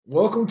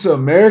Welcome to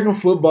American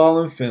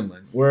Football in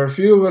Finland, where a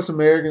few of us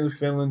Americans in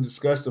Finland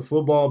discuss the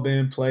football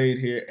being played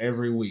here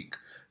every week.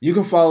 You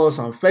can follow us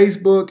on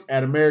Facebook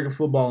at American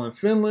Football in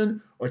Finland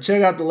or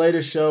check out the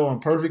latest show on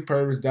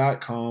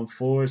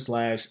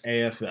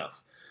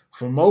perfectpurpose.com/AFF.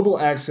 For mobile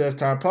access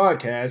to our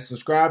podcast,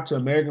 subscribe to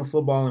American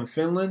Football in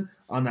Finland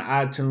on the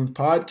iTunes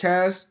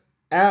podcast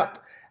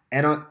app,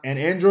 and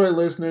Android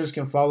listeners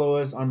can follow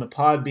us on the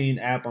Podbean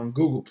app on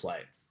Google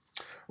Play.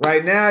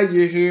 Right now,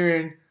 you're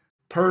hearing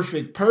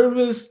Perfect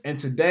Purvis, and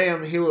today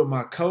I'm here with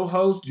my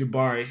co-host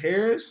Jabari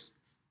Harris.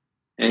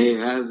 Hey,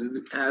 how's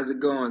it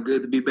going?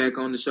 Good to be back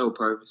on the show,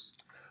 Purvis.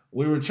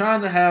 We were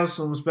trying to have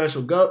some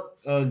special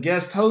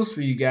guest hosts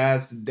for you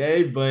guys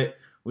today, but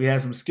we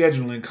had some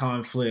scheduling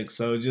conflicts,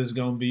 so it's just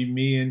gonna be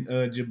me and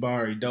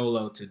Jabari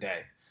Dolo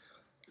today.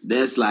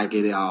 That's like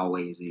it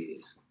always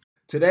is.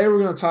 Today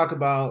we're gonna talk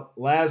about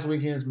last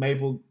weekend's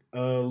Maple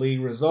League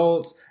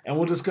results, and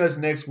we'll discuss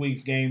next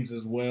week's games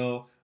as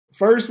well.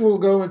 First, we'll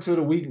go into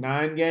the Week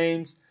 9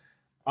 games.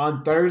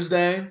 On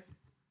Thursday,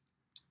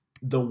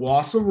 the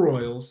Vasa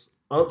Royals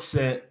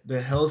upset the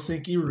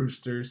Helsinki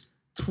Roosters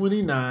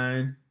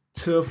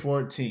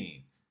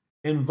 29-14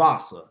 in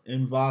Vasa,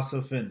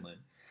 Finland.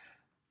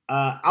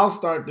 I'll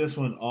start this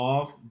one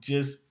off.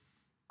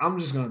 I'm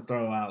just going to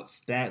throw out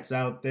stats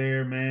out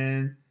there,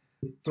 man.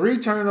 3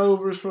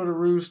 turnovers for the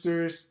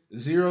Roosters,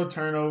 0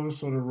 turnovers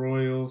for the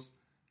Royals.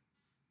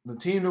 The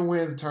team that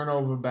wins the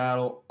turnover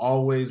battle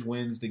always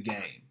wins the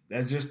game.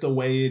 That's just the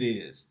way it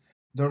is.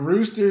 The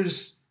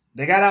Roosters,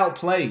 they got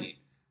outplayed.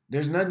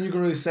 There's nothing you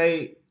can really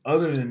say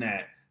other than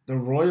that. The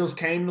Royals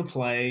came to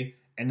play,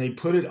 and they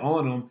put it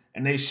on them,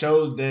 and they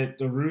showed that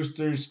the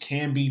Roosters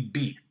can be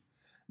beat.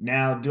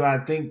 Now, do I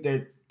think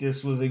that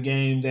this was a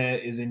game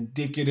that is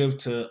indicative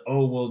to,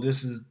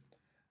 this is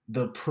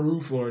the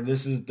proof or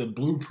this is the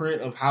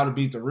blueprint of how to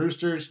beat the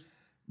Roosters?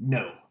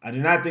 No, I do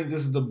not think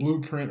this is the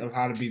blueprint of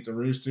how to beat the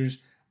Roosters.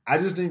 I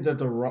just think that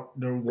the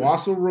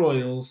Vasa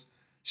Royals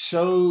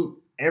showed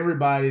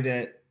everybody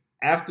that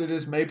after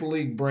this Maple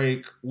League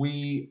break,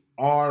 we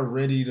are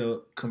ready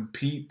to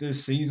compete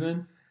this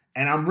season.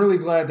 And I'm really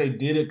glad they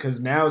did it because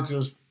now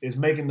it's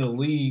making the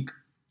league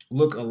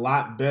look a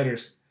lot better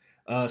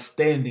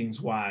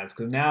standings-wise,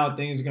 because now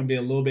things are going to be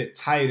a little bit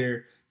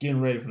tighter getting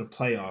ready for the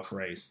playoff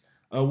race.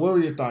 What were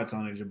your thoughts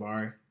on it,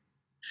 Jabari?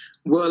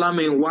 Well,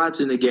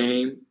 watching the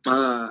game,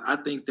 I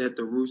think that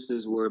the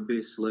Roosters were a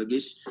bit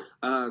sluggish.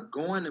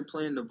 Going and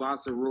playing the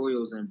Vasa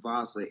Royals and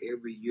Vasa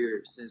every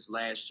year since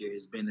last year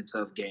has been a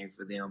tough game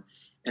for them.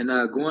 And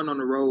going on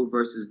the road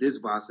versus this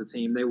Vasa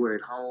team, they were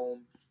at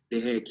home. They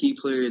had key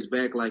players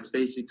back like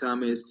Stacey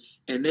Thomas,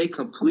 and they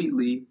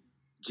completely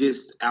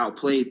just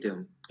outplayed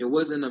them. It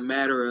wasn't a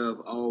matter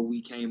of,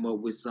 we came up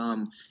with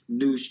some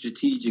new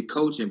strategic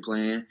coaching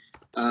plan.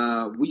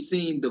 We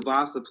seen the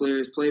Vasa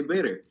players play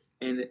better.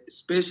 And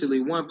especially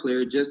one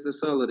player, Justin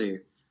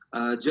Solidaire.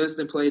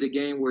 Justin played a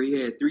game where he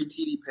had 3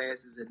 TD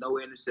passes and no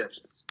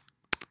interceptions.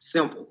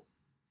 Simple.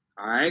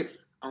 All right?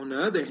 On the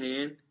other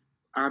hand,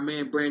 our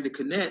man Brandon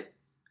Connett,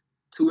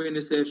 2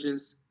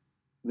 interceptions,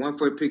 1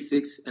 for a pick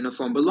 6, and a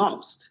fumble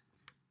lost.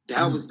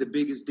 That was the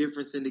biggest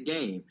difference in the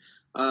game.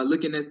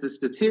 Looking at the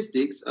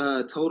statistics,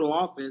 total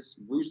offense,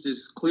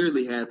 Roosters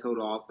clearly had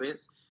total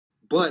offense.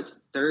 But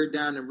third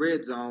down and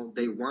red zone,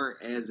 they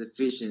weren't as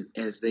efficient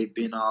as they've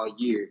been all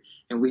year.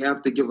 And we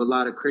have to give a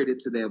lot of credit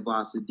to that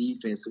Vasa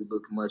defense who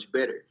looked much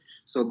better.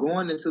 So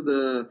going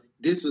into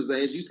this was,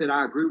 as you said,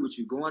 I agree with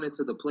you. Going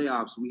into the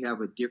playoffs, we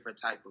have a different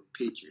type of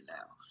picture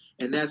now.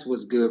 And that's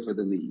what's good for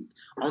the league.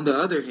 On the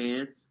other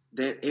hand,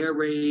 that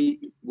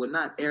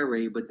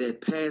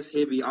that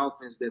pass-heavy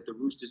offense that the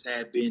Roosters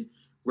had been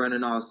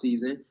running all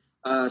season,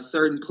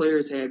 certain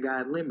players had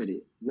gotten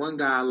limited. One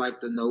guy I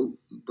like to note,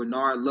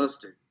 Bernard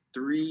Luster.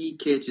 3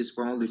 catches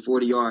for only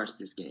 40 yards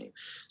this game.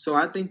 So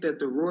I think that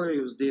the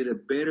Royals did a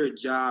better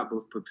job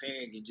of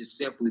preparing and just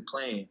simply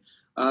playing.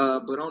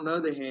 But on the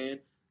other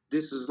hand,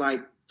 this was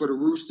like for the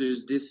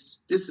Roosters, this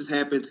has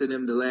happened to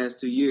them the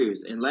last 2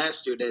 years. And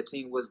last year, that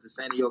team was the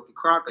Seinäjoki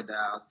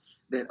Crocodiles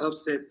that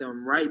upset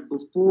them right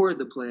before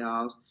the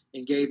playoffs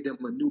and gave them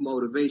a new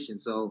motivation.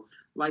 So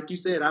like you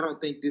said, I don't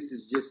think this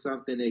is just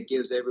something that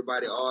gives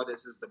everybody,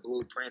 this is the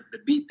blueprint to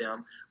beat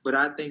them. But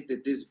I think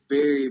that this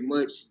very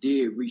much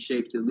did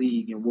reshape the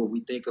league and what we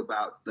think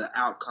about the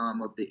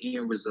outcome of the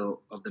end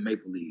result of the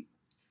Maple League.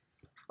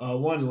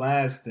 One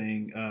last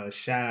thing,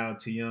 shout out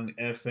to young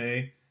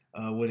F.A.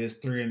 With his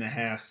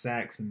 3.5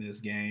 sacks in this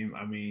game.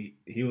 I mean,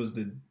 he was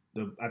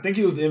I think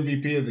he was the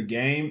MVP of the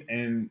game,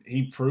 and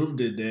he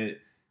proved it that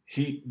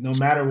no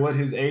matter what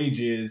his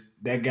age is,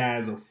 that guy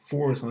is a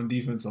force on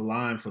defensive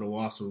line for the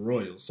Vasa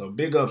Royals. So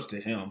big ups to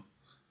him.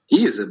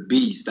 He is a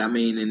beast. And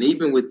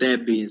even with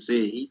that being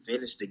said, he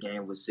finished the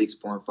game with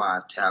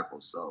 6.5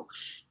 tackles. So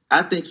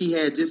I think he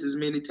had just as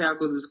many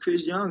tackles as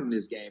Chris Young in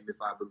this game,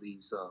 if I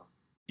believe so.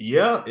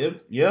 Yeah,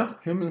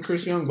 him and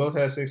Chris Young both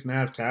had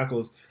 6.5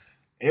 tackles.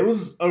 It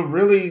was a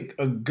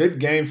good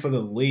game for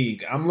the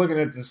league. I'm looking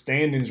at the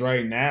standings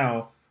right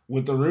now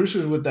with the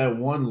Roosters with that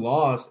one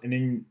loss, and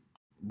then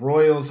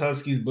Royals,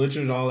 Huskies,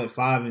 Butchers all at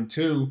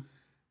 5-2.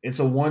 it's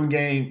a one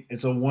game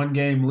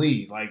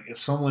lead. Like if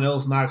someone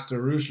else knocks the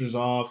Roosters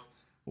off,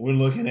 we're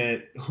looking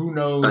at who A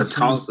knows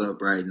toss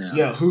up right now.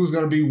 yeah, who's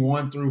going to be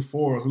 1 through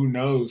 4? Who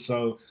knows?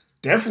 So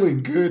definitely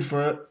good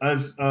for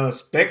us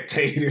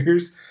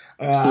spectators.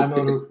 I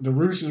know the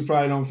Roosters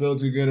probably don't feel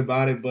too good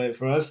about it, but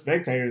for us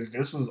spectators,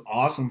 this was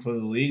awesome for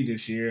the league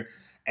this year.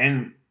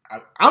 And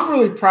I'm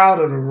really proud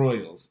of the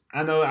Royals.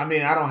 I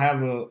mean, I don't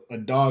have a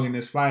dog in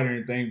this fight or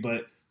anything,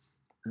 but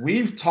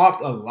we've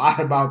talked a lot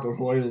about the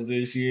Royals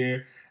this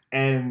year,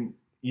 and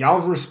y'all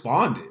have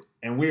responded,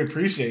 and we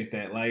appreciate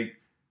that. Like,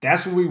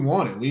 that's what we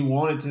wanted. We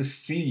wanted to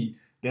see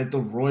that the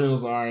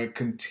Royals are a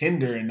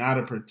contender and not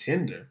a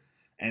pretender,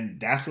 and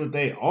that's what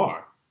they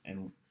are.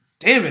 And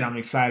damn it, I'm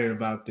excited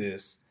about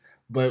this.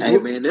 But Hey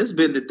man, that's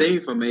been the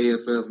thing from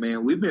AFF,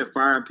 man. We've been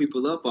firing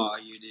people up all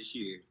year this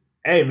year.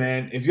 hey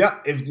man, if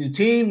the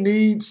team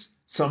needs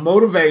some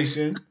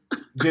motivation,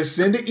 just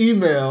send an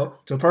email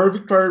to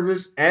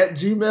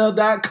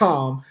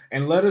perfectpurpose@gmail.com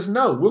and let us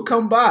know. We'll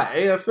come by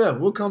AFF.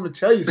 We'll come and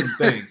tell you some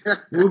things.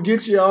 We'll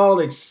get you all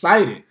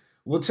excited.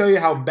 We'll tell you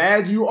how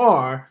bad you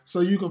are so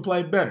you can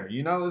play better.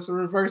 You know, it's a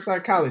reverse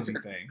psychology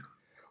thing.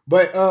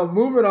 But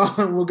moving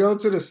on, we'll go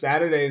to the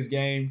Saturday's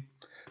game.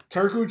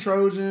 Turku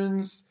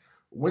Trojans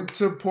went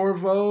to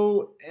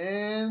Porvo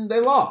and they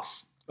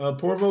lost.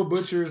 Porvo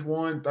Butchers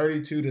won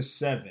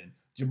 32-7.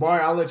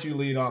 Jabari, I'll let you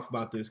lead off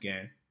about this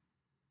game.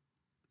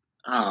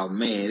 Oh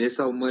man, there's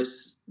so much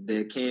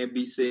that can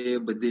be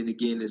said, but then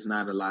again, there's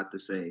not a lot to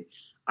say.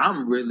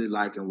 I'm really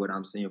liking what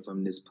I'm seeing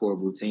from this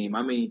Porvoo team.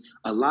 I mean,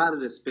 a lot of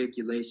the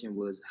speculation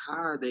was how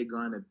are they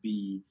gonna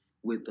be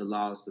with the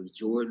loss of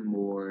Jordan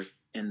Moore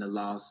and the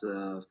loss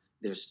of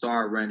their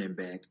star running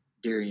back,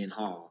 Darian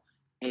Hall.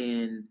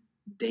 And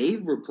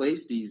they've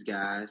replaced these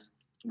guys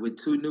with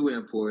two new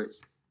imports,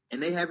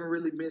 and they haven't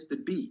really missed a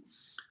beat.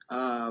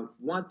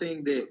 One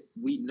thing that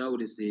we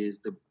notice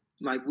is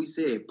like we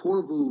said,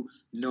 Porvu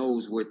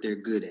knows what they're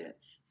good at.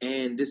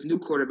 And this new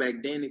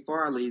quarterback, Danny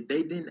Farley,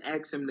 they didn't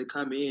ask him to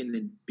come in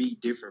and be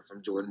different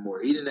from Jordan Moore.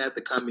 He didn't have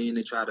to come in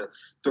and try to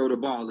throw the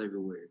ball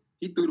everywhere.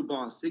 He threw the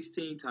ball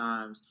 16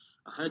 times,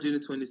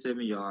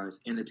 127 yards,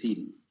 and a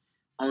TD.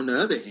 On the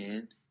other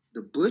hand,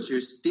 the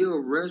Butchers still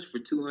rushed for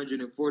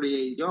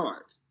 248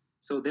 yards.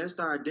 So that's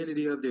the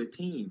identity of their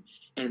team.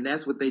 And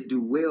that's what they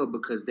do well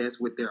because that's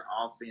what their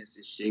offense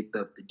is shaped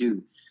up to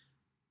do.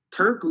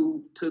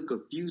 Turku took a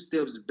few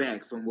steps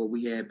back from what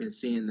we had been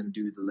seeing them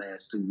do the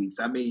last 2 weeks.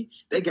 I mean,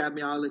 they got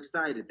me all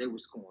excited. They were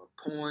scoring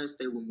points.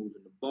 They were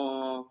moving the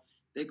ball.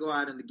 They go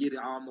out and get it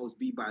almost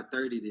beat by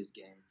 30 this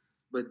game.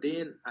 But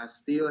then I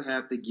still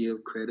have to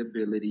give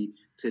credibility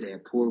to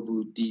that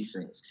Porvu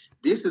defense.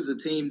 This is a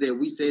team that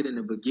we said in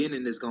the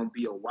beginning is going to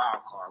be a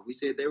wild card. We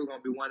said they were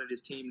going to be one of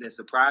this team that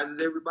surprises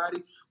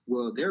everybody.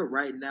 Well, they're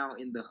right now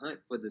in the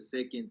hunt for the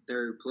second,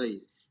 third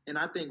place. And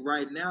I think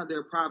right now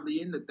they're probably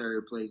in the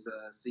third place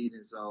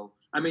seeding. So,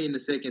 I mean, the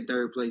second,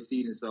 third place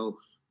seeding. So,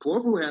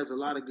 Porvu has a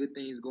lot of good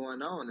things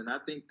going on. And I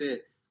think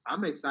that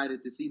I'm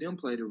excited to see them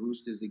play the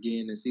Roosters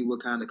again and see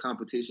what kind of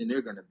competition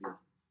they're going to be.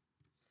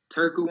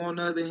 Turku, on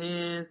the other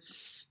hand,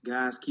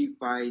 guys, keep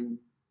fighting,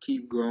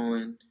 keep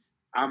growing.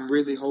 I'm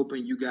really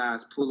hoping you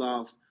guys pull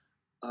off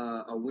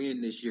a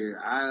win this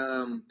year.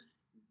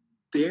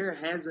 There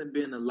hasn't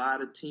been a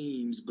lot of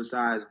teams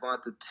besides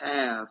Vonta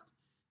Taft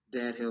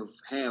that have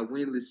had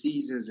winless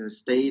seasons and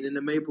stayed in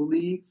the Maple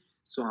League.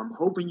 So I'm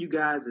hoping you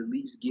guys at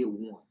least get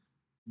one.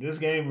 This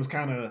game was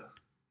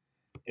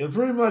it was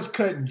pretty much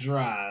cut and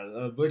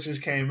dry. Butchers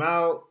came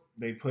out,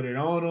 they put it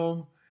on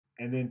them,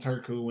 and then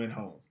Turku went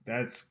home.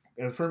 That's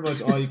pretty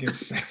much all you can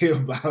say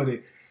about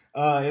it.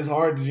 It's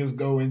hard to just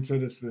go into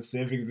the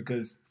specifics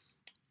because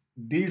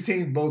these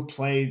teams both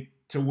played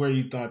to where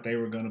you thought they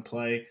were going to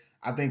play.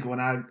 I think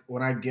when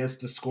I guessed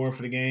the score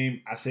for the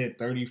game, I said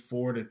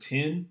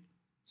 34-10.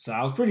 So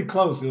I was pretty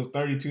close. It was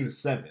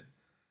 32-7.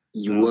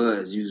 You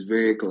was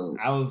very close.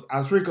 I was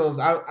pretty close.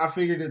 I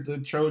figured that the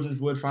Trojans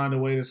would find a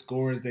way to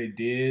score as they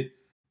did.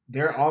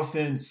 Their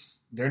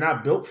offense, they're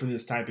not built for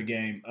this type of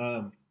game.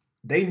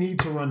 They need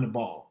to run the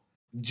ball.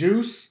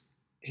 Juice,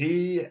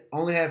 he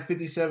only had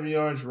 57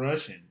 yards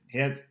rushing. He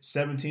had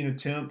 17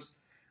 attempts.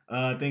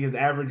 I think his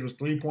average was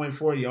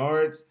 3.4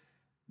 yards.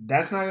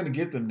 That's not going to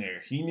get them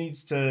there. He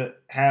needs to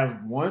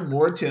have one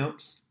more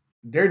attempts.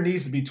 There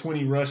needs to be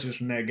 20 rushes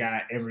from that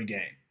guy every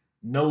game.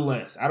 No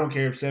less. I don't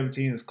care if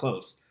 17 is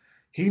close.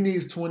 He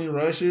needs 20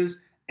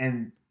 rushes,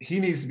 and he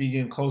needs to be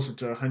getting closer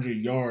to 100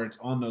 yards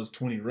on those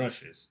 20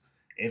 rushes.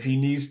 If he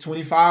needs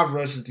 25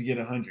 rushes to get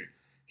 100,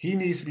 he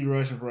needs to be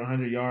rushing for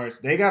 100 yards.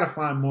 They got to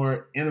find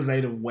more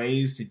innovative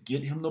ways to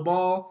get him the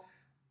ball.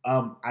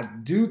 I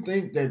do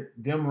think that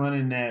them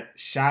running that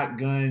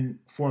shotgun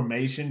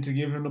formation to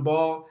give him the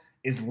ball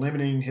is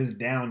limiting his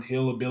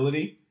downhill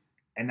ability.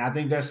 And I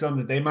think that's something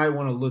that they might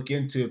want to look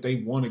into if they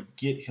want to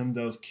get him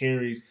those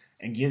carries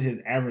and get his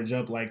average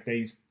up like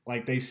they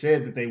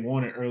said that they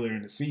wanted earlier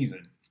in the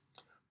season.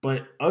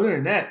 But other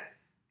than that,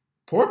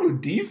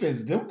 Portland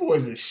defense, them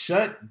boys are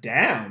shut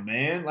down,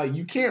 man. Like,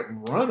 you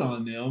can't run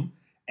on them,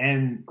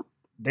 and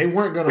they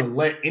weren't going to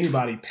let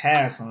anybody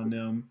pass on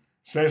them.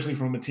 especially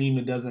from a team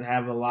that doesn't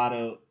have a lot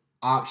of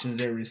options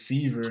at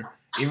receiver.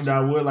 Even though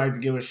I would like to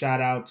give a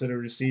shout out to the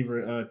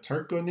receiver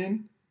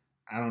Turkunin.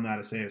 I don't know how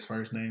to say his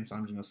first name, so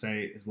I'm just gonna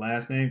say his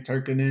last name,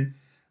 Turkunin.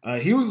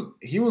 He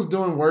was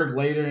doing work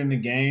later in the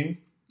game.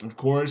 Of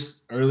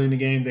course, early in the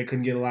game they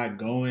couldn't get a lot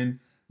going.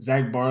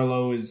 Zach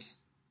Barlow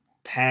is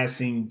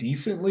passing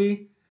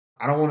decently.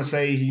 I don't want to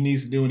say he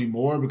needs to do any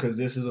more because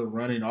this is a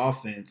running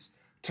offense.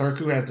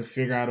 Turku has to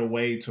figure out a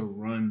way to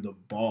run the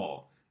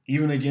ball.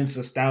 Even against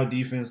a stout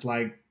defense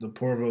like the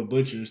Porville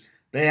Butchers,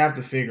 they have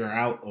to figure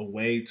out a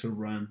way to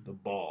run the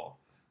ball.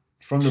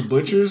 From the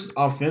Butchers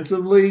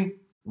offensively,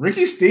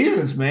 Ricky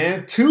Stevens,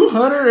 man,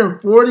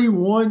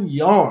 241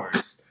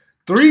 yards,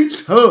 3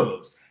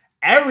 tubs,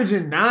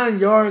 averaging 9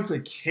 yards a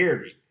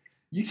carry.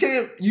 You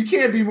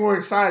can't be more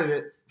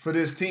excited for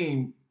this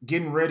team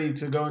getting ready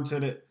to go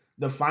into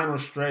the final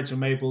stretch of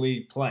Maple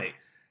League play.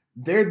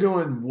 They're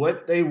doing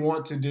what they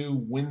want to do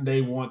when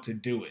they want to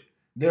do it.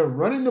 They're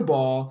running the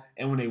ball,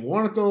 and when they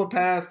want to throw a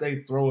pass,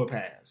 they throw a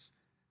pass.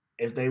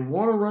 If they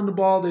want to run the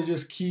ball, they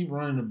just keep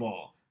running the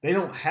ball. They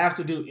don't have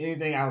to do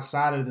anything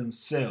outside of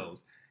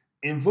themselves.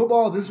 In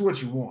football, this is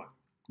what you want.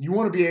 You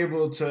want to be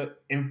able to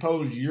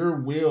impose your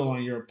will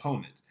on your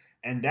opponents.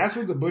 And that's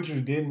what the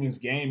Butchers did in this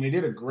game. They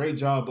did a great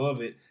job of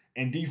it.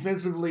 And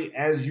defensively,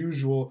 as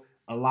usual,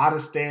 a lot of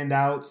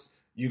standouts.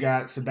 You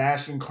got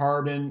Sebastian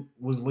Carbon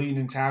was leading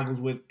in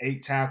tackles with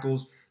 8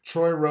 tackles.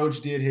 Troy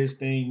Roach did his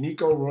thing.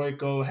 Nico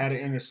Royko had an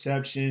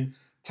interception.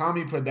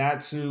 Tommy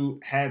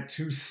Padatsu had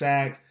 2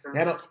 sacks. They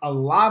had a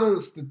lot of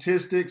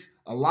statistics,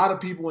 a lot of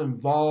people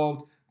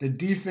involved. The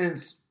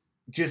defense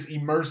just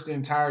immersed the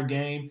entire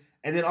game.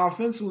 And then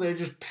offensively, they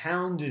just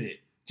pounded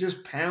it.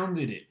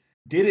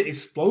 Did it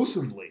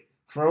explosively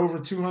for over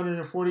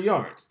 240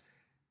 yards.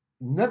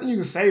 Nothing you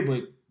can say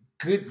but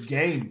good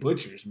game,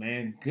 Butchers,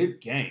 man.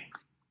 Good game.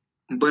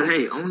 But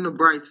hey, on the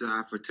bright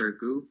side for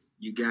Turku,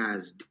 you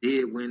guys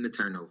did win the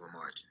turnover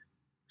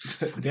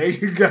margin. There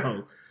you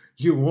go.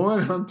 You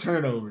won on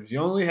turnovers. You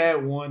only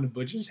had 1. The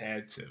Butchers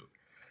had 2.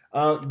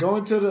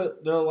 Going to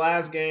the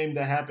last game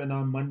that happened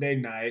on Monday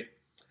night,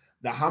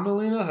 the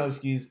Hamelina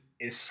Huskies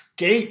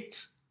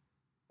escaped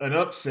an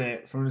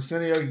upset from the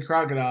Seinäjoki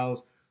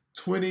Crocodiles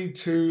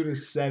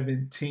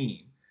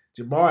 22-17.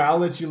 Jabari, I'll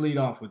let you lead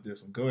off with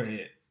this one. Go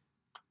ahead.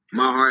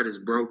 My heart is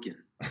broken.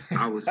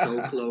 I was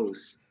so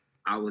close.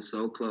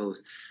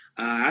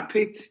 I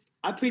picked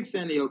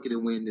Seinäjoki to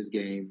win this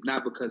game,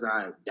 not because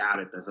I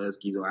doubted the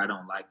Huskies or I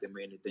don't like them or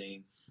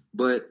anything,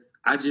 but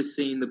I just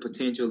seen the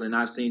potential and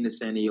I've seen the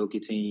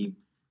Seinäjoki team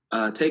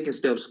taking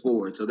steps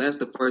forward. So that's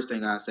the first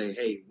thing I say.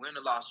 Hey, win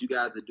or loss, you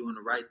guys are doing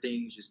the right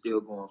things. You're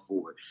still going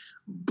forward.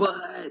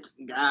 But,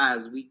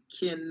 guys, we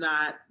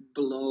cannot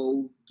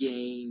blow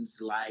games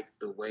like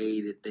the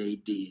way that they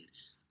did.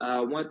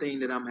 One thing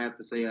that I'm going to have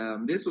to say,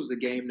 this was a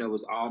game that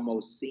was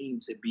almost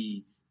seemed to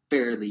be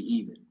fairly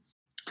even.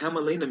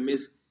 Hamelina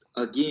missed,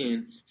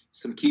 again,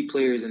 some key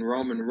players in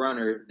Roman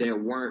Runner that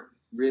weren't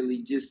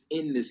really just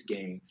in this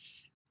game.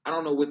 I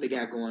don't know what they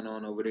got going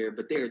on over there,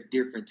 but they're a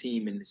different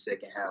team in the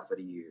second half of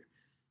the year.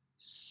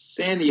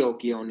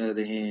 Seinäjoki, on the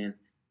other hand,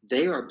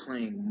 they are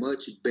playing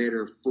much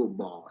better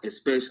football,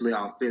 especially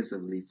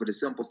offensively, for the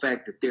simple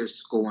fact that they're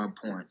scoring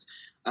points.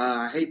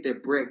 I hate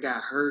that Brett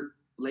got hurt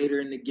later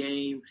in the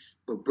game,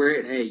 but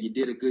Brett, hey, you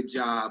did a good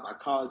job. I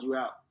called you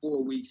out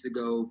 4 weeks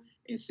ago,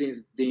 and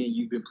since then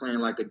you've been playing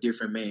like a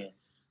different man.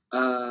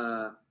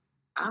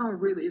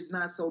 It's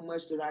not so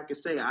much that I can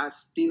say. I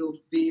still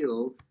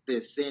feel that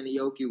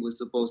Seinäjoki was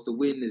supposed to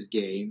win this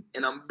game,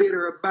 and I'm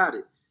bitter about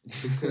it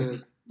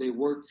because they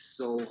worked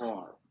so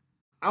hard.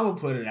 I'm going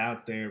to put it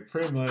out there.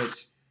 Pretty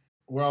much,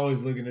 we're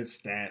always looking at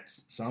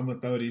stats, so I'm going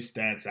to throw these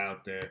stats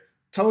out there.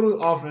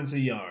 Total offensive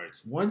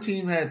yards. One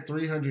team had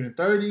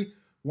 330,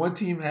 one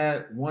team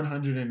had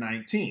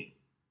 119.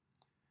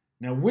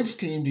 Now, which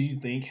team do you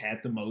think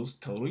had the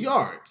most total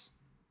yards?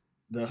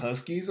 The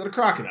Huskies or the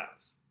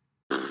Crocodiles?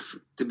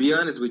 To be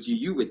honest with you,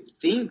 you would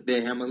think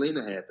that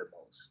Hamelina had the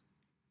most.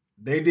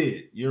 They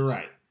did. You're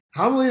right.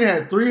 Hamelina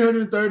had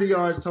 330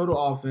 yards total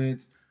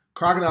offense.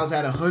 Crocodiles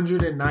had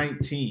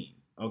 119.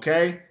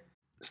 Okay?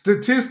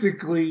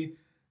 Statistically,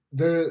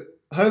 the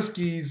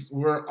Huskies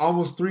were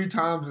almost 3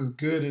 times as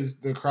good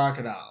as the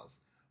Crocodiles.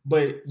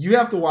 But you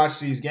have to watch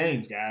these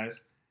games,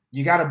 guys.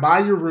 You got to buy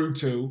your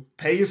Ruutu,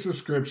 pay your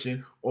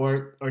subscription,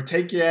 or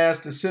take your ass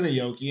to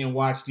Seinäjoki and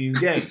watch these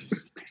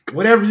games.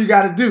 Whatever you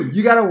got to do,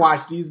 you got to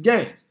watch these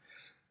games.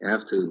 You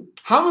have to.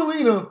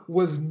 Hamelina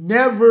was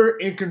never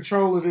in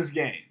control of this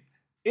game.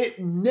 It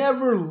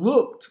never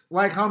looked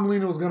like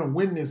Hamelina was going to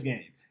win this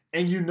game.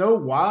 And you know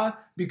why?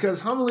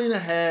 Because Hamelina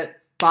had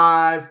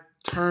 5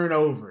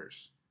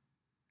 turnovers.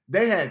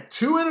 They had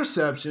 2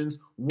 interceptions,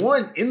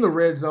 1 in the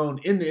red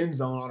zone, in the end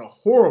zone on a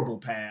horrible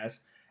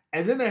pass.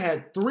 And then they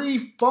had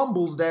 3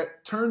 fumbles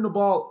that turned the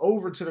ball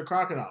over to the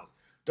Crocodiles.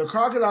 The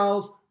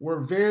Crocodiles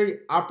were very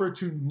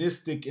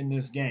opportunistic in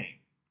this game.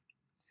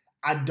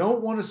 I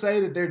don't want to say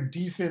that their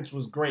defense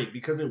was great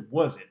because it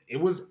wasn't.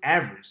 It was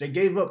average. They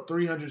gave up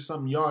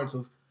 300-something yards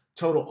of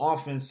total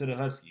offense to the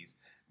Huskies.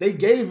 They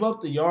gave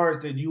up the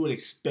yards that you would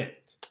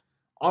expect.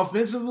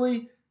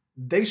 Offensively,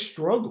 they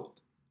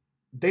struggled.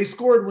 They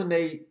scored when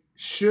they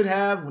should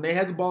have. When they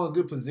had the ball in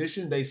good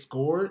position, they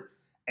scored.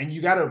 And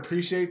you got to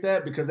appreciate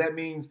that because that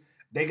means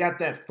they got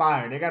that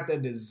fire. They got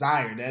that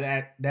desire,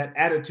 that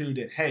attitude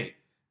that, hey,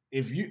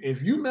 if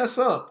you mess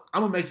up,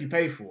 I'm going to make you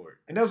pay for it.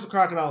 And that's what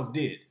Crocodiles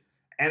did.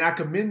 And I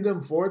commend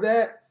them for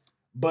that.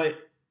 But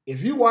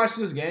if you watch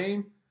this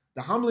game,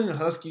 the Humboldt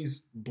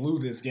Huskies blew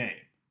this game.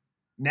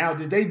 Now,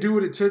 did they do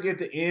what it took at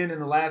the end in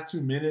the last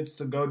 2 minutes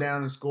to go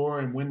down and score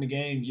and win the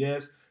game?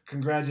 Yes.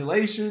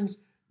 Congratulations.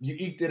 You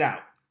eked it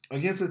out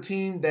against a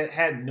team that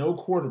had no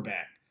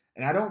quarterback.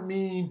 And I don't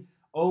mean,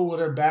 well,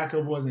 their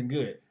backup wasn't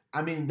good.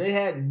 I mean, they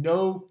had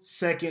no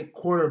second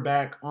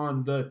quarterback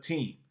on the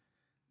team.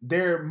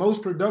 Their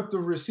most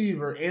productive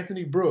receiver,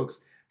 Anthony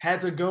Brooks,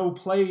 had to go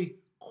play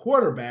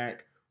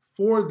quarterback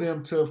for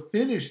them to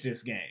finish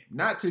this game,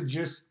 not to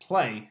just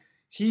play.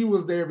 He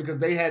was there because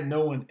they had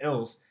no one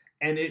else,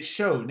 and it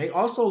showed. They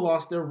also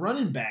lost their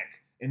running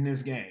back in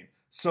this game,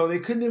 so they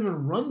couldn't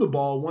even run the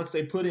ball once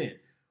they put in.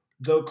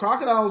 The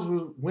Crocodiles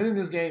were winning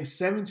this game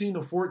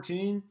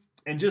 17-14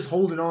 and just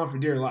holding on for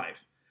dear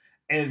life.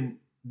 And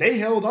they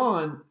held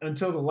on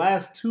until the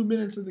last 2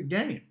 minutes of the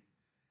game.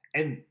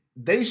 And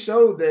they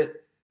showed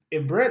that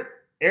if Brett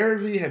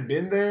Arevy had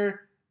been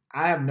there,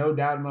 I have no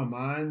doubt in my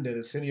mind that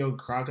the San Diego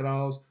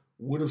Crocodiles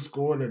would have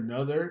scored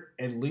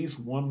at least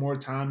one more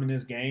time in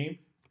this game.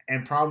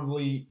 And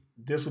probably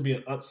this would be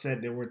an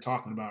upset that we're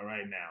talking about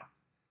right now.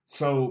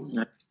 So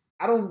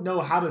I don't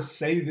know how to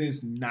say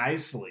this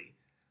nicely,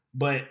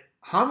 but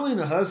Humboldt and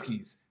the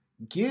Huskies,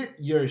 get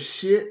your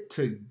shit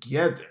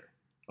together,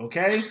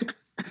 okay?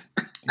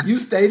 You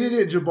stated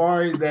it,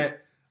 Jabari,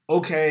 that,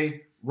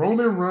 okay,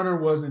 Roman Runner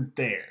wasn't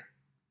there.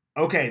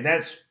 Okay,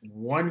 that's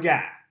one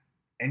guy.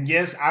 And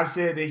yes, I've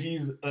said that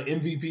he's an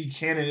MVP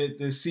candidate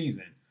this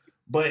season.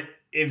 But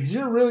if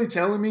you're really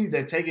telling me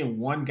that taking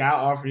one guy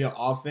off of your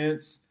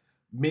offense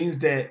means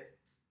that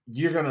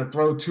you're going to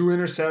throw 2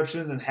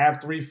 interceptions and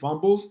have 3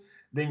 fumbles,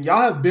 then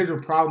y'all have bigger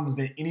problems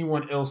than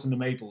anyone else in the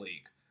Maple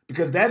League.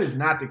 Because that is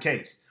not the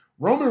case.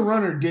 Roman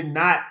Runner did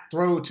not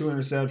throw 2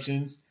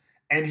 interceptions,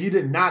 and he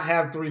did not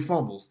have 3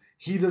 fumbles.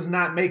 He does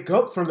not make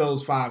up for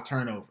those 5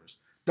 turnovers.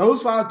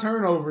 Those 5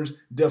 turnovers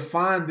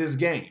define this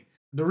game.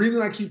 The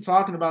reason I keep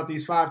talking about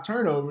these 5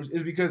 turnovers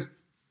is because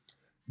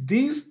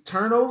these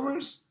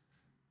turnovers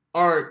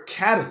are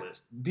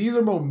catalysts. These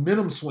are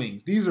momentum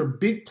swings. These are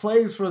big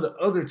plays for the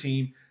other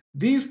team.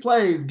 These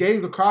plays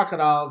gave the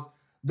Crocodiles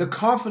the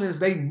confidence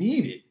they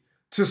needed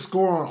to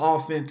score on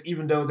offense,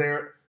 even though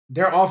their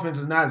offense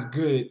is not as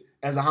good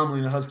as the Humboldt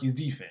and the Huskies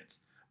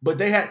defense. But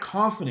they had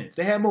confidence.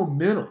 They had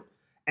momentum.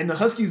 And the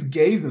Huskies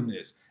gave them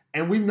this.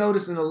 And we've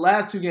noticed in the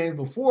last 2 games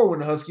before when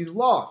the Huskies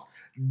lost,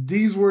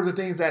 these were the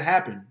things that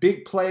happened.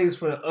 Big plays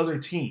for the other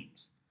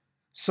teams.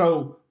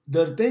 So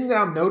the thing that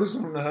I'm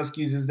noticing from the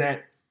Huskies is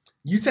that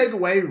you take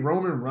away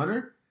Roman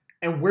Runner,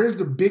 and where's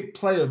the big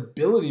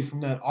playability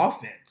from that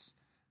offense?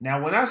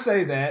 Now, when I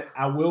say that,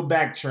 I will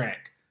backtrack.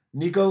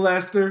 Nico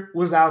Lester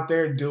was out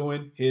there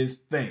doing his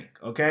thing,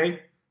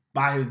 okay?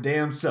 By his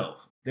damn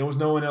self. There was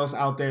no one else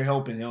out there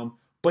helping him.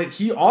 But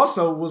he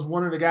also was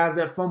one of the guys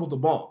that fumbled the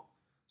ball.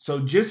 So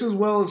just as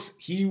well as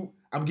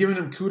I'm giving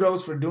him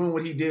kudos for doing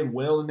what he did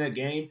well in that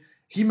game.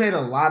 He made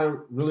a lot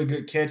of really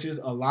good catches,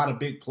 a lot of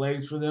big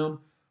plays for them.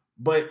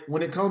 But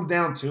when it comes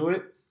down to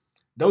it,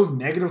 those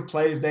negative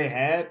plays they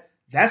had,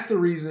 that's the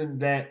reason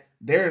that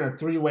they're in a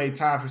 3-way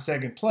tie for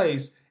second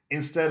place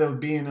instead of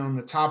being on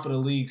the top of the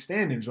league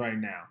standings right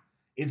now.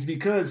 It's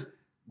because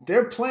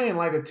they're playing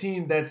like a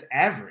team that's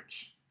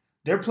average.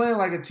 They're playing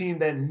like a team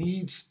that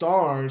needs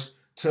stars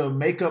to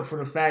make up for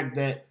the fact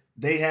that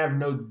they have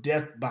no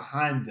depth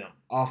behind them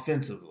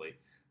offensively.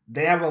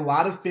 They have a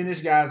lot of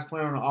finished guys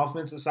playing on the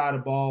offensive side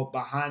of the ball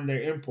behind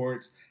their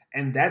imports,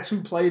 and that's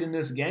who played in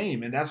this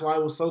game, and that's why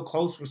it was so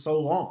close for so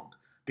long,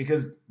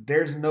 because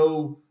there's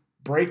no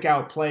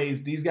breakout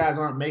plays. These guys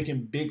aren't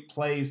making big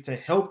plays to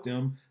help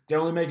them. They're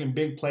only making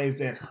big plays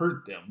that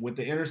hurt them with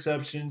the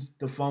interceptions,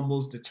 the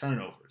fumbles, the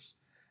turnovers.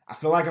 I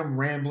feel like I'm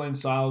rambling,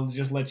 so I'll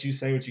just let you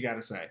say what you got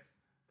to say.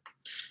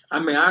 I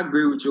mean, I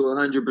agree with you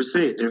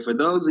 100%. And for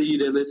those of you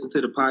that listen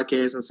to the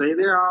podcast and say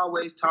they're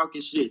always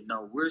talking shit,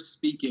 no, we're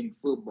speaking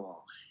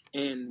football.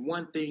 And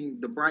one thing,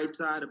 the bright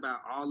side about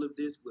all of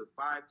this with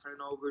 5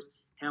 turnovers,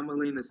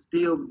 Hamilina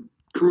still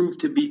proved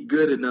to be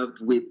good enough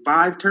with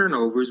 5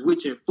 turnovers,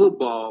 which in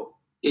football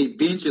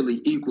eventually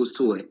equals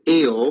to an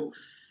L.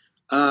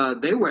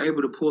 They were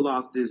able to pull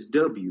off this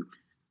W.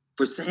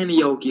 For San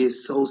Diego,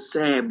 it's so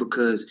sad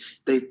because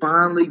they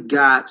finally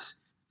got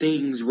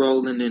things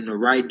rolling in the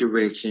right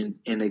direction,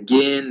 and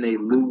again, they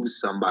lose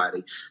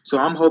somebody. So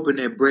I'm hoping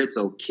that Brett's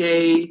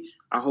okay.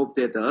 I hope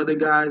that the other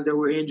guys that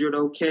were injured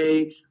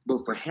okay.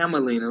 But for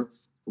Hamilina,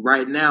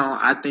 right now,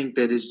 I think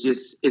that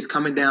it's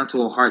coming down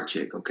to a heart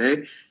check,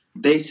 okay?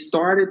 They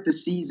started the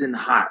season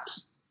hot.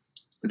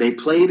 They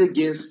played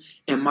against,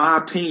 in my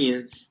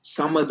opinion,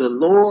 some of the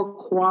lower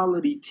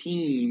quality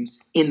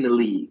teams in the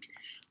league.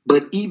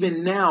 But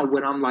even now,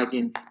 what I'm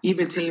liking,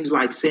 even teams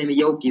like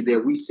Sanioki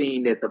that we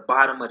seen at the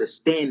bottom of the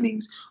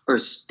standings are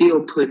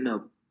still putting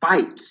up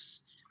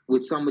fights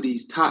with some of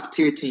these top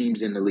tier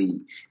teams in the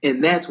league.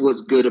 And that's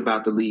what's good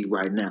about the league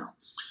right now.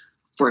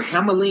 For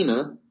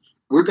Hamelina,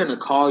 we're going to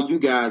call you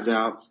guys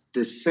out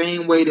the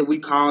same way that we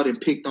called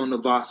and picked on the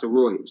Vasa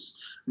Royals.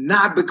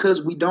 Not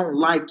because we don't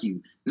like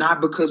you,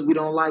 not because we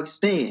don't like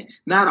Stan,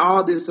 not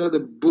all this other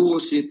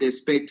bullshit that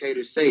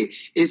spectators say.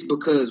 It's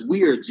because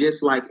we are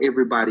just like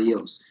everybody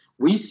else.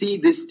 We see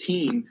this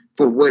team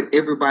for what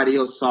everybody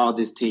else saw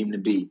this team to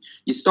be.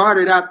 You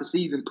started out the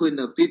season putting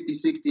up 50,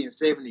 60, and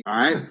 70, all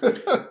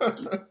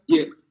right?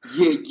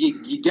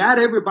 You got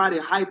everybody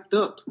hyped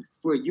up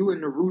for you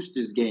and the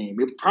Roosters game.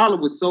 It probably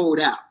was sold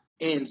out.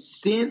 And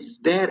since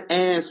that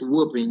ass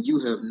whooping, you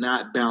have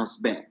not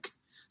bounced back.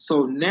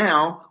 So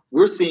now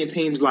we're seeing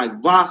teams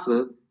like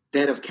Vasa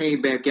that have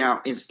came back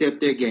out and stepped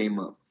their game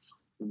up.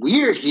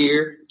 We're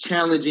here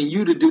challenging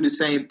you to do the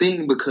same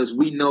thing because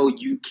we know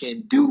you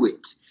can do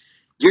it.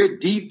 Your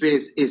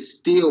defense is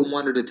still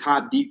one of the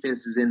top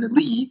defenses in the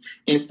league,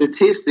 and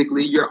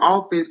statistically, your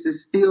offense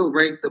is still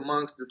ranked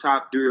amongst the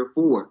top 3 or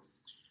 4.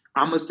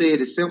 I'm going to say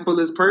it as simple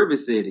as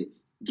Purvis said it.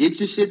 Get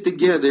your shit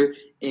together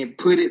and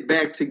put it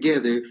back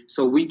together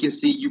so we can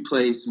see you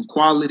play some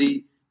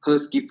quality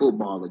Husky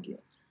football again.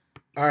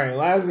 All right,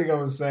 last thing I'm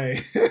going to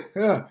say.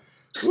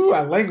 Ooh,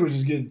 our language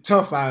is getting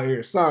tough out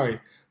here. Sorry.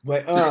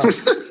 But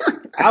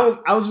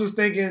I was just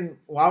thinking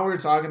while we were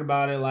talking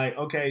about it, like,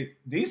 okay,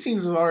 these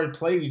teams have already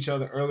played each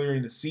other earlier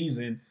in the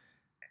season.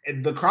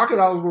 The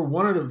Crocodiles were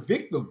one of the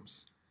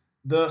victims.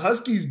 The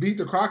Huskies beat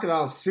the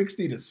Crocodiles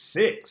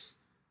 60-6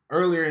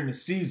 earlier in the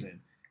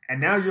season. And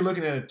now you're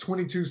looking at a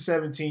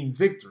 22-17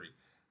 victory.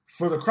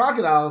 For the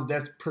Crocodiles,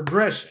 that's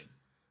progression.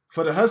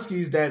 For the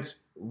Huskies, that's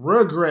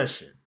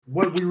regression.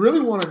 What we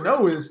really want to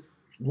know is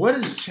what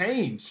has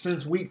changed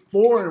since week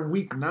 4 and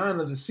week 9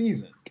 of the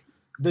season.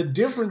 The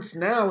difference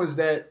now is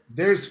that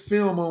there's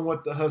film on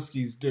what the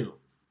Huskies do.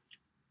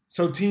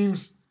 So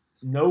teams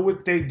know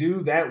what they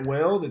do that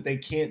well that they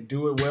can't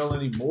do it well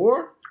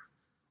anymore?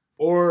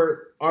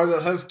 Or are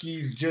the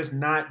Huskies just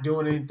not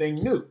doing anything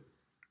new?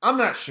 I'm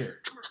not sure.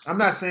 I'm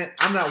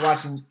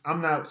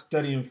not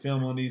studying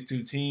film on these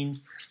two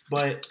teams,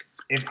 but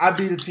if I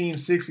beat a team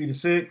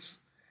 60-6,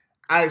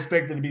 I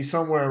expect it to be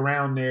somewhere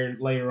around there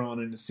later on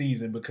in the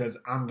season because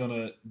I'm going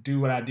to do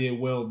what I did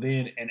well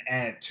then and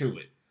add to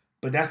it.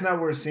 But that's not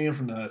what we're seeing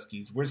from the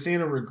Huskies. We're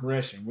seeing a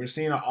regression. We're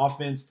seeing an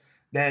offense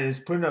that is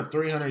putting up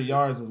 300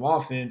 yards of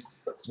offense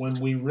when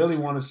we really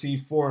want to see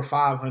 400 or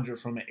 500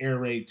 from an air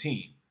raid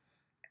team.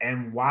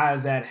 And why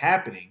is that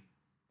happening?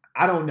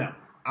 I don't know.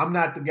 I'm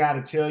not the guy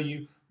to tell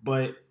you,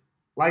 but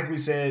like we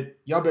said,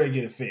 y'all better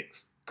get it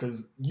fixed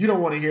because you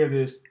don't want to hear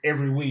this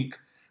every week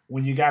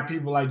when you got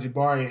people like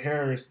Jabari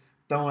Harris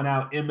throwing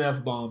out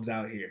MF bombs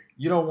out here.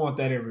 You don't want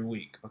that every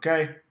week,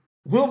 okay?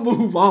 We'll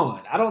move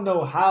on. I don't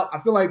know how. I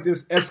feel like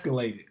this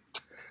escalated.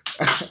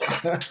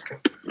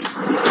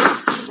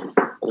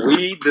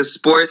 We, the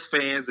sports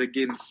fans, are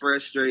getting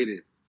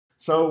frustrated.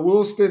 So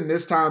we'll spend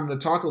this time to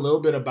talk a little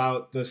bit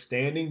about the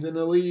standings in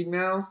the league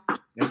now.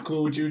 That's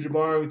cool with you,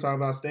 Jabari? We talk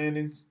about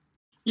standings?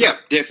 Yeah,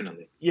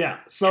 definitely. Yeah,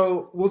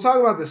 so we'll talk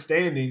about the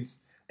standings.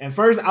 And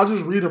first, I'll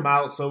just read them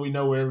out so we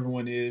know where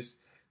everyone is.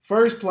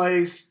 First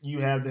place, you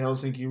have the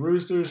Helsinki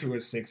Roosters, who are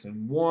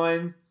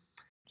 6-1.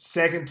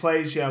 Second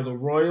place, you have the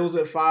Royals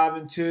at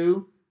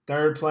 5-2.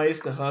 Third place,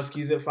 the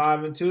Huskies at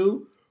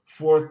 5-2.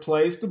 Fourth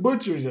place, the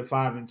Butchers at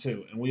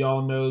 5-2. And we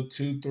all know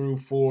 2 through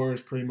 4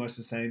 is pretty much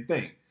the same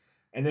thing.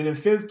 And then in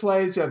fifth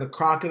place, you have the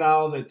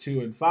Crocodiles at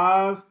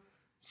 2-5.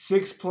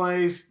 Sixth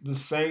place, the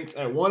Saints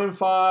at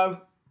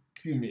 1-5.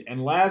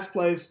 And last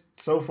place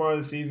so far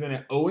this season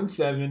at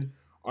 0-7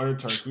 are the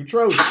Turku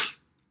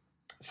Trojans.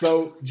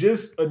 So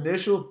just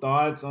initial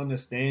thoughts on the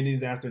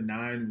standings after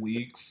 9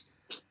 weeks.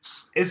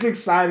 It's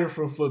exciting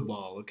for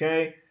football,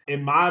 okay?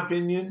 In my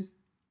opinion,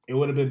 it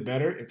would have been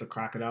better if the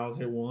Crocodiles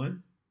had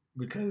won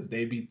because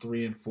they'd be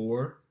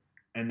 3-4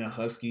 and the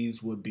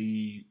Huskies would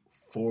be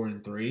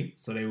 4-3,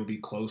 so they would be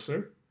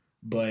closer.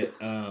 But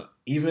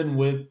even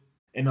with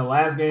in the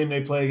last game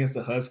they played against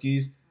the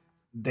Huskies,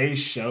 they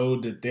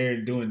showed that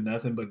they're doing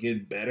nothing but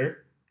getting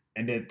better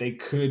and that they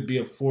could be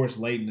a force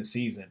late in the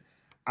season.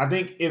 I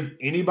think if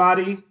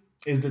anybody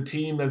is the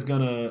team that's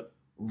going to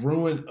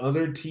ruin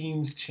other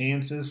teams'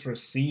 chances for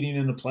seeding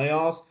in the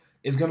playoffs,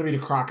 it's going to be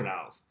the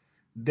Crocodiles.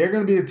 They're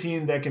going to be a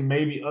team that can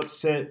maybe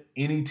upset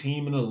any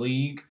team in the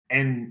league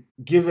and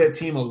give that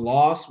team a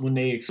loss when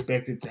they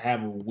expect it to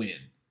have a win.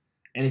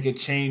 And it could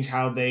change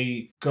how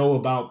they go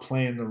about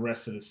playing the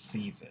rest of the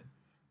season.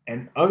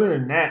 And other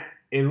than that,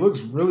 it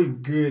looks really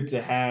good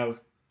to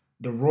have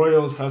the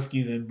Royals,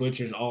 Huskies, and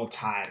Butchers all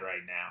tied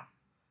right now.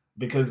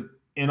 Because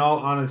in all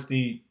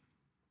honesty,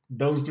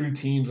 those 3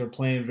 teams are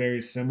playing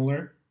very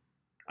similar.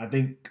 I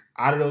think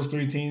out of those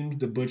 3 teams,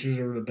 the Butchers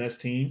are the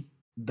best team.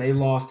 They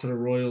lost to the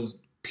Royals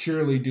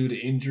purely due to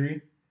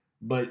injury,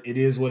 but it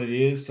is what it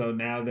is. So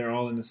now they're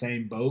all in the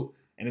same boat,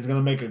 and it's going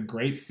to make a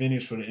great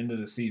finish for the end of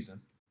the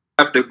season.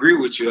 have to agree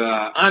with you.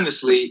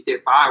 Honestly,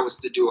 if I was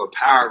to do a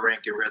power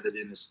ranking rather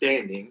than the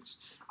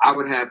standings, I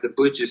would have the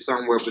Butchers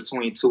somewhere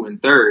between 2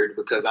 and 3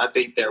 because I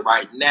think that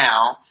right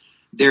now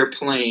they're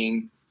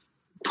playing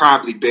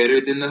probably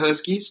better than the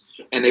Huskies,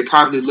 and they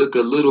probably look a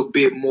little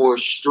bit more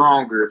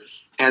stronger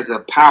as a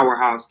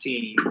powerhouse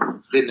team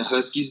than the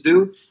Huskies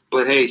do.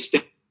 But hey,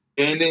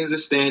 standings are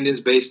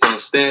standings based on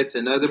stats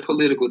and other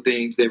political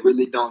things that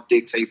really don't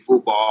dictate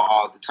football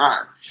all the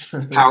time.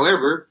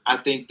 However, I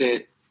think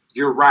that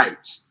you're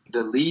right.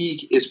 The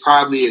league is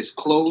probably as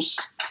close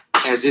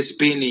as it's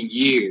been in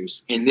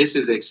years, and this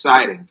is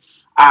exciting.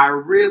 I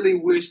really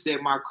wish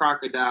that my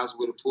Crocodiles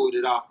would have pulled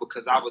it off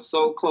because I was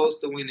so close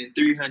to winning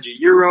 300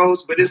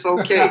 euros, but it's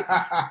okay.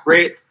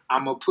 Brett,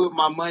 I'm going to put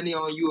my money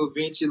on you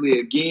eventually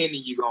again,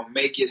 and you're going to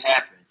make it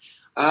happen.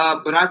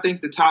 But I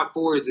think the top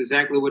four is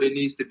exactly what it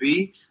needs to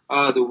be.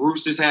 The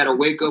Roosters had a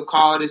wake-up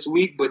call this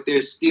week, but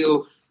they're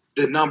still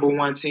the number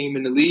one team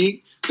in the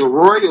league. The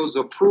Royals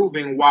are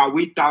proving why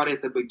we thought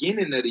at the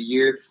beginning of the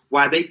year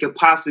why they could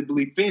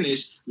possibly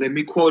finish, let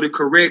me quote it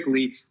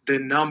correctly, the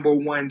number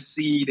one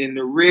seed in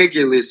the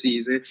regular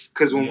season.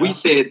 Because when we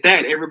said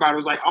that, everybody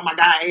was like, oh my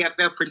God,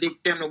 AFL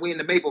predict them to win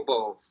the Maple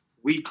Bowl.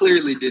 We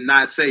clearly did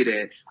not say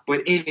that.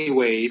 But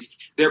anyways,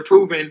 they're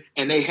proving,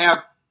 and they have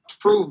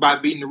proved by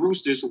beating the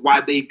Roosters why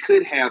they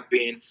could have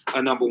been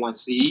a number one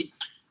seed.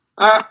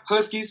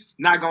 Huskies,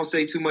 not going to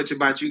say too much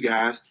about you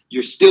guys.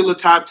 You're still a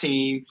top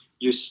team.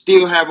 You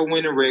still have a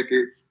winning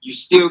record. You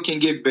still can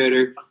get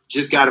better.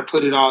 Just got to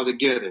put it all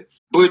together.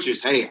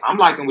 Butchers, hey, I'm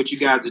liking what you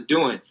guys are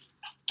doing.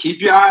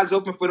 Keep your eyes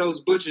open for those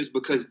Butchers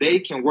because they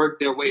can work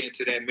their way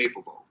into that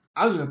Maple Bowl.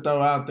 I was going to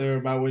throw out there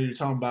about what you're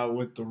talking about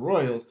with the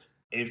Royals.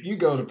 If you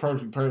go to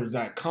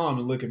perfectpurpose.com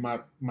and look at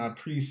my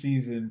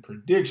preseason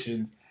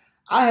predictions,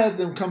 I had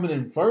them coming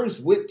in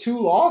first with 2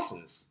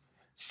 losses.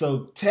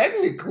 So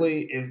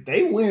technically, if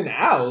they win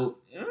out,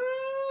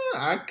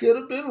 I could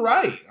have been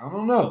right. I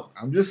don't know.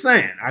 I'm just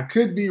saying. I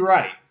could be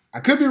right. I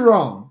could be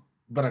wrong,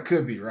 but I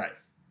could be right.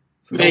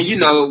 So man, you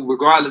know,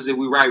 regardless if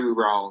we right, we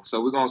wrong.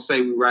 So we're going to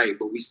say we right,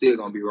 but we still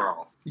going to be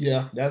wrong.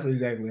 Yeah, that's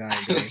exactly how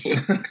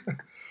it goes.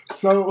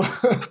 So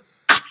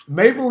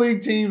Maple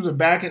League teams are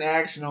back in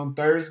action on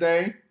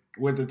Thursday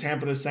with the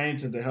Tampa Bay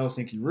Saints and the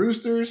Helsinki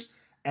Roosters.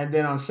 And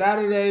then on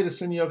Saturday, the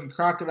Seinäjoki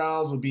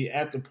Crocodiles will be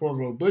at the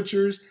Porvoo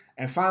Butchers.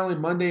 And finally,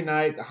 Monday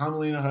night, the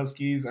Hämeenlinna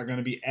Huskies are going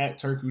to be at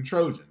Turku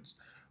Trojans.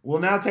 We'll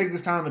now take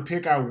this time to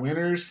pick our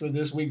winners for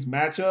this week's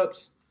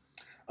matchups.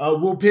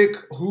 We'll pick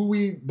who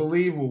we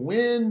believe will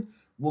win.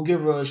 We'll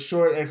give a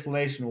short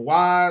explanation of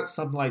why,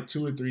 something like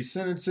 2 or 3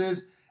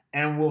 sentences.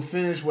 And we'll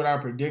finish with our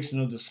prediction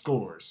of the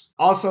scores.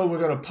 Also, we're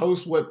going to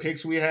post what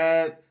picks we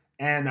had.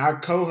 And our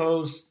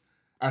co-host,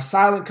 our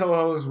silent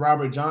co-host,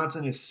 Robert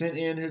Johnson, has sent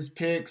in his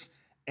picks.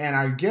 And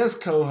our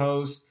guest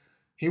co-host,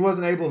 he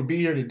wasn't able to be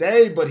here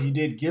today, but he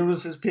did give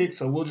us his picks,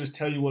 so we'll just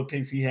tell you what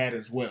picks he had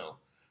as well.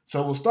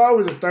 So we'll start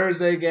with the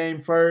Thursday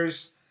game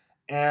first.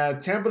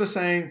 Tampa Bay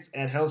Saints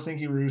at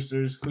Helsinki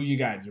Roosters. Who you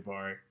got,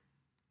 Jabari?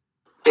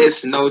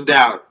 It's no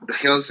doubt the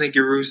Helsinki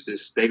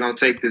Roosters. They're going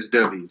to take this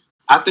W.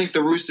 I think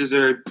the Roosters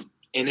are,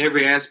 in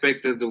every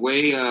aspect of the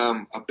way,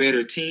 a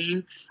better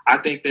team. I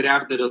think that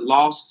after the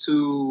loss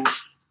to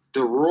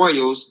the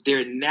Royals,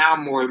 they're now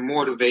more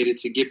motivated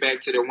to get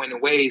back to their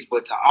winning ways,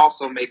 but to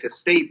also make a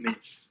statement.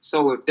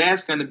 So if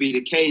that's going to be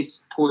the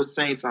case, poor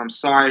Saints, I'm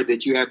sorry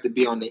that you have to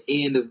be on the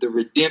end of the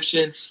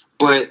redemption,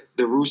 but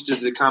the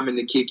Roosters are coming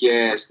to kick your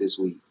ass this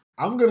week.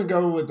 I'm going to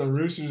go with the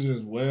Roosters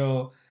as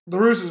well. The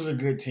Roosters are a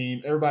good team.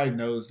 Everybody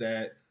knows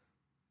that.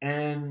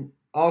 And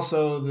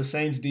also, the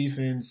Saints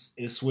defense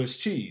is Swiss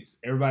cheese.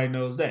 Everybody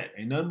knows that.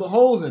 Ain't nothing but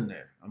holes in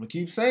there. I'm going to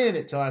keep saying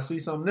it till I see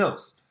something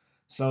else.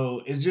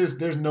 So it's just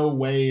there's no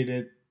way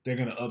that they're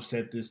going to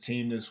upset this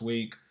team this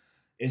week.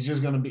 It's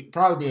just going to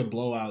probably be a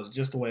blowout. It's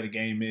just the way the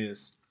game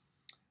is.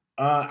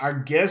 Our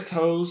guest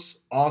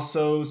host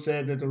also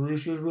said that the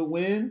Roosters would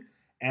win.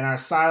 And our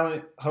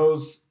silent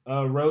host,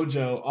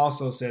 Rojo,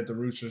 also said the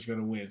Roosters are going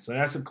to win. So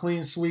that's a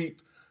clean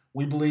sweep.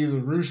 We believe the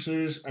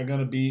Roosters are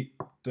going to beat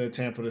the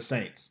Tampa Bay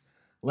Saints.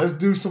 Let's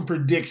do some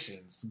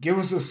predictions. Give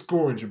us a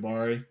score,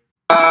 Jabari.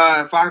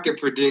 If I could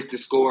predict the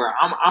score,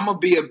 I'm going to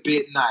be a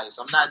bit nice.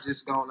 I'm not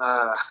just going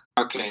to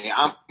okay,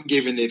 I'm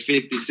giving it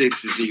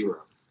 56-0.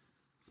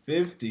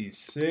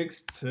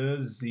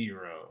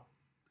 56-0.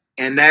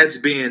 And that's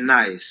being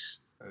nice.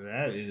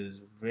 That is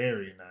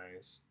very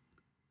nice.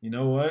 You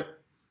know what?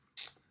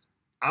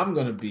 I'm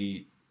going to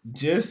be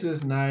just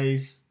as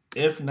nice,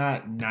 if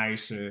not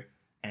nicer.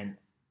 And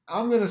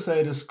I'm going to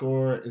say the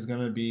score is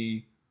going to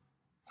be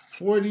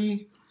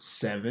 47-7.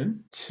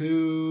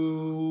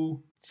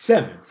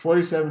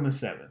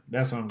 47-7.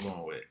 That's what I'm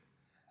going with.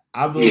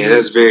 Yeah,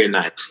 that's very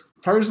nice.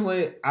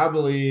 Personally, I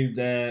believe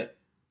that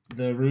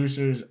the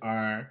Roosters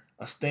are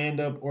a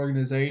stand-up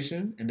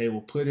organization, and they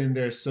will put in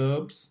their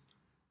subs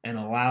and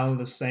allow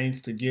the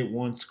Saints to get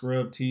one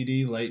scrub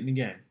TD late in the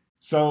game.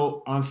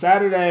 So on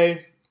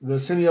Saturday, the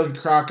Seinäjoki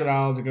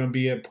Crocodiles are going to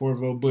be at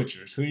Porvoo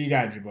Butchers. Who you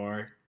got,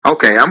 Jabari?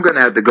 Okay, I'm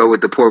gonna have to go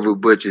with the Porvoo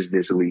Butchers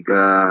this week.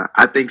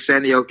 I think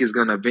Sanioka is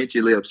gonna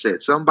eventually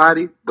upset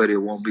somebody, but it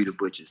won't be the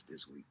Butchers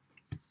this week.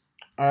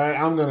 All right,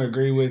 I'm going to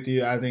agree with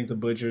you. I think the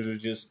Butchers are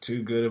just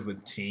too good of a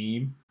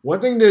team.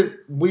 One thing that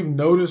we've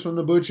noticed from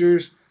the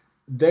Butchers,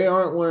 they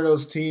aren't one of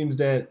those teams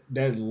that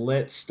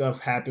let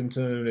stuff happen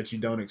to them that you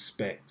don't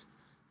expect.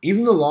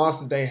 Even the loss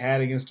that they had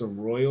against the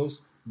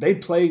Royals, they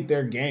played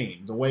their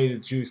game the way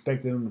that you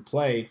expected them to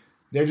play.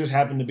 There just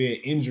happened to be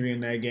an injury in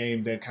that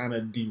game that kind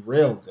of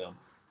derailed them.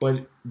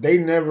 But they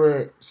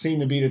never seem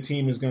to be the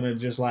team that's going to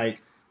just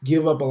like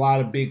give up a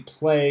lot of big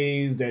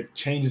plays that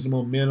changes the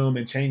momentum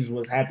and changes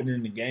what's happening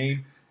in the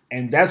game.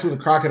 And that's what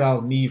the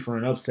Crocodiles need for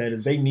an upset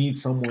is they need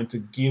someone to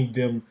give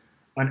them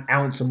an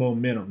ounce of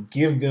momentum,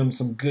 give them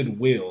some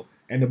goodwill.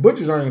 And the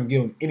Butchers aren't going to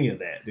give them any of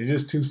that. They're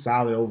just too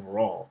solid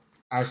overall.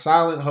 Our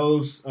silent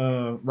host,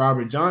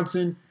 Robert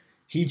Johnson,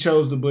 he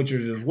chose the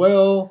Butchers as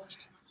well.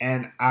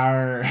 And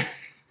our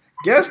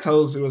guest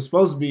host, who was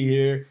supposed to be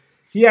here,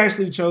 he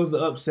actually chose the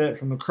upset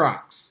from the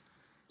Crocs.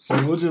 So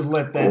we'll just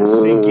let that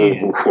sink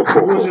in.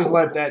 We'll just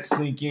let that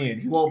sink in.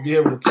 He won't be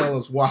able to tell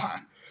us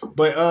why.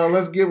 But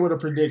let's get with a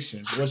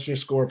prediction. What's your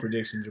score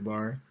prediction,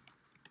 Jabari?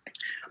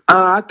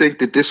 I think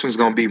that this one's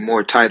going to be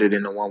more tighter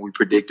than the one we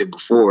predicted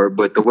before.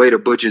 But the way the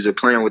Butchers are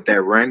playing with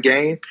that run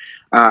game,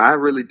 I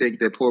really think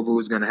that Porvoo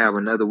is going to have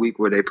another week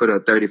where they put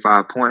up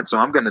 35 points. So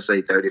I'm going to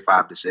say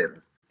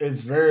 35-7.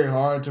 It's very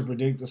hard to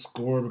predict the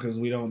score because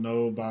we don't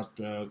know about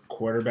the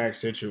quarterback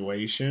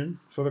situation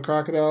for the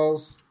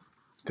Crocodiles.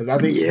 Because I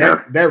think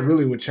Yeah. that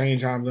really would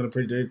change how I'm going to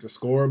predict the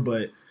score.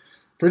 But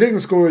predicting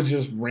the score is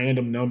just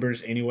random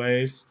numbers,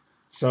 anyways.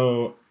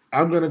 So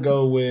I'm going to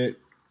go with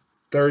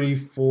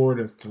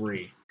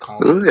 34-3.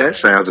 Ooh, that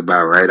sounds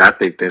about right. I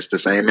think that's the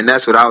same. And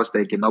that's what I was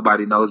thinking.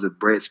 Nobody knows if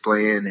Brett's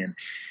playing and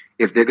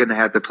if they're going to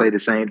have to play the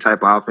same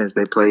type of offense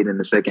they played in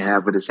the second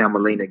half of the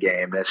Samalina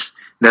game.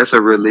 That's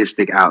a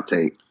realistic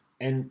outtake.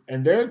 And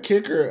their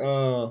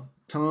kicker,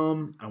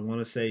 Tom, I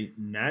want to say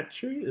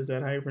Natry. Is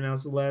that how you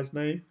pronounce the last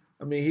name?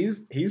 I mean,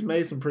 he's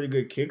made some pretty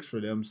good kicks for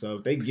them. So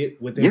if they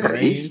get within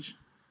range,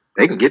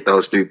 they can get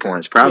those 3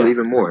 points, probably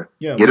even more.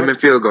 Yeah, get them in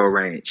field goal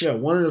range. Yeah,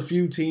 one of the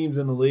few teams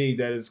in the league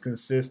that is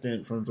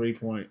consistent from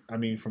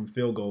from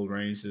field goal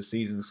range this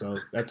season. So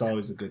that's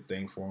always a good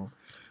thing for them.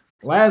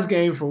 Last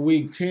game for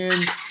Week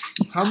 10,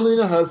 Humbling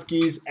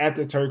Huskies at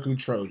the Turku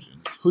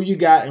Trojans. Who you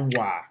got and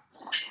why?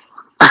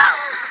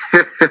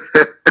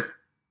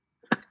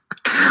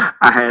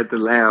 I had to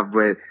laugh,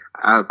 but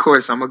of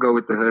course I'm gonna go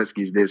with the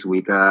Huskies this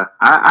week.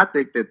 I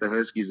think that the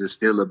Huskies are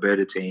still a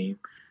better team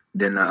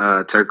than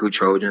the Turku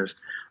Trojans.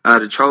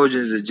 The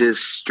Trojans are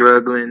just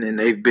struggling, and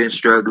they've been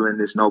struggling.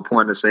 There's no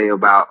point to say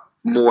about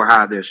more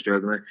how they're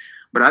struggling.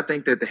 But I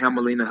think that the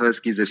Hamelina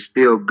Huskies are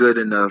still good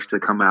enough to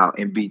come out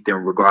and beat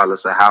them,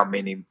 regardless of how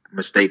many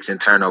mistakes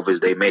and turnovers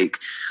they make.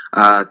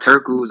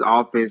 Turku's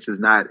offense has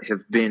not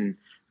have been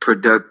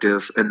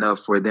productive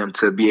enough for them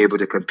to be able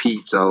to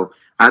compete. So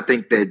I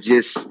think that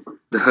just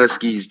the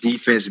Huskies'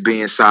 defense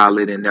being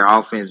solid and their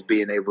offense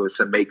being able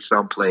to make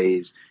some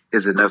plays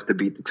is enough to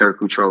beat the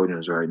Turku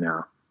Trojans right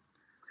now.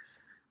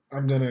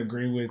 I'm going to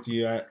agree with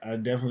you. I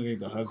definitely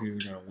think the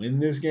Huskies are going to win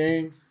this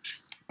game.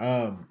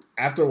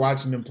 After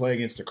watching them play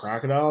against the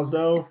Crocodiles,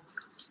 though,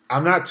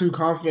 I'm not too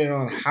confident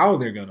on how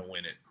they're going to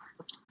win it.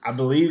 I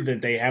believe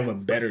that they have a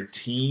better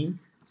team,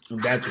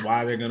 and that's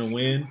why they're going to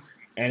win.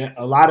 And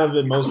a lot of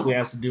it mostly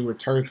has to do with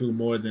Turku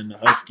more than the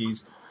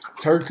Huskies.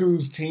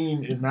 Turku's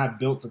team is not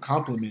built to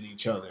complement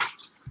each other.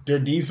 Their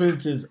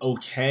defense is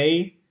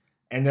okay,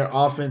 and their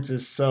offense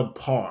is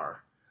subpar.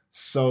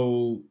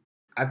 So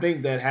I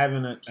think that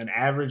having an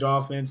average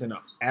offense and an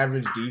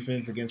average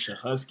defense against the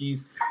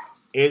Huskies,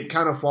 it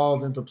kind of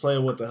falls into play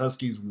what the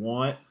Huskies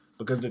want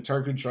because the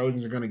Turku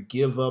Trojans are going to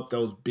give up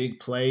those big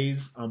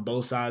plays on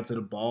both sides of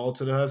the ball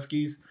to the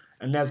Huskies,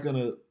 and that's going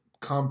to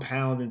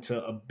compound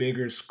into a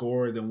bigger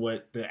score than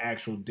what the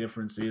actual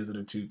difference is of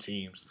the two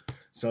teams.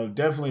 So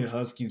definitely the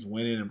Huskies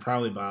winning and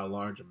probably by a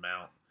large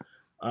amount.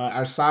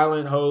 Our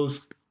silent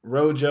host,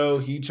 Rojo,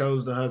 he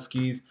chose the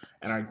Huskies,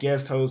 and our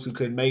guest host who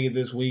couldn't make it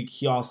this week,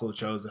 he also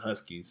chose the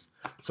Huskies.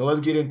 So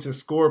let's get into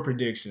score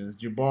predictions.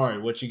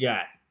 Jabari, what you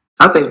got?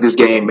 I think this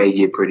game may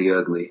get pretty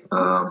ugly.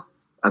 I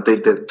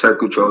think that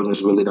Turku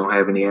Trojans really don't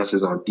have any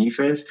answers on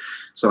defense.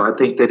 So I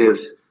think that if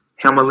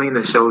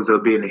Hamelina shows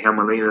up being the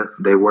Hamelina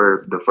they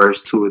were the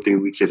first 2 or 3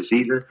 weeks of the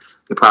season,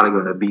 they're probably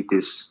going to beat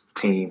this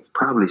team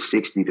probably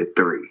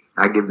 60-3.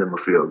 I give them a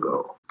field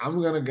goal. I'm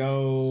going to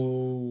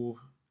go.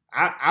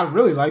 I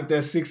really like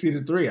that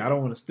 60-3. I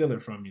don't want to steal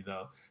it from you,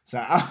 though. So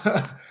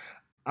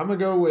I'm going to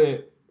go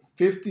with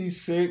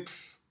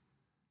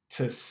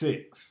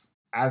 56-6.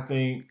 I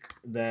think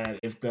that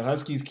if the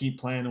Huskies keep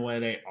playing the way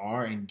they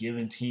are and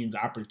giving teams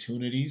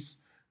opportunities,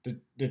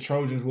 the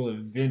Trojans will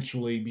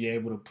eventually be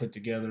able to put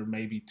together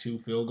maybe 2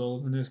 field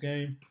goals in this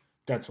game.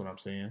 That's what I'm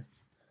saying.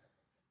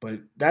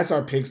 But that's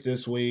our picks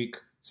this week.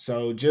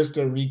 So just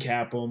to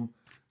recap them,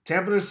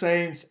 Tampere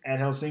Saints at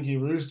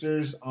Helsinki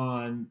Roosters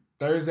on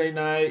Thursday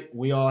night.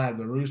 We all have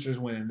the Roosters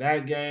winning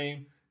that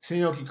game.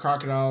 Seinäjoki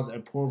Crocodiles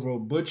at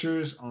Porvoo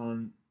Butchers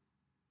on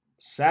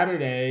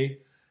Saturday,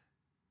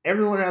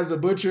 everyone has the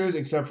Butchers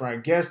except for our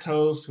guest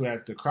host, who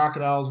has the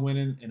Crocodiles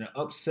winning in an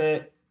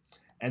upset.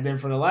 And then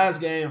for the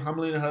last game,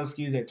 Humboldt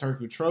Huskies at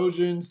Turku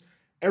Trojans.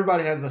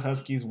 Everybody has the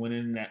Huskies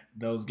winning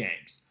those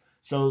games.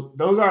 So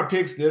those are our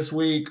picks this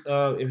week.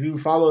 If you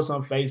follow us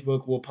on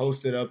Facebook, we'll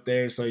post it up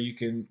there so you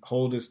can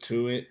hold us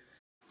to it.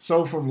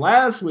 So from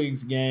last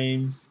week's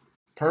games,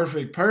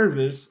 Perfect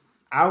Purvis,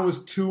 I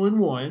was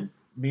 2-1,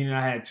 meaning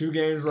I had 2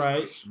 games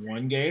right,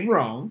 1 game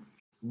wrong.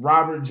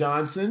 Robert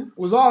Johnson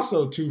was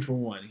also 2 for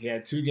 1. He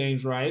had 2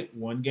 games right,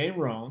 1 game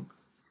wrong.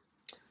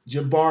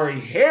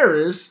 Jabari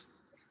Harris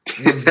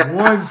was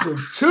 1 for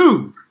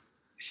 2.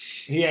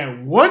 He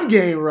had 1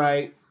 game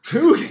right,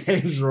 2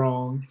 games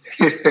wrong.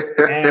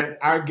 And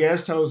our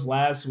guest host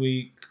last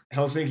week,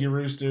 Helsinki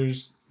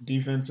Roosters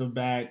defensive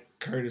back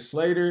Curtis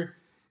Slater,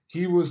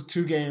 he was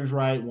 2 games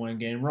right, 1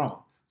 game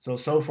wrong. So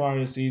far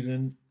this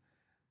season,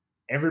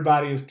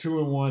 everybody is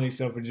 2-1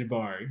 except for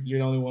Jabari. You're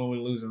the only one with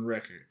a losing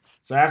record.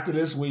 So after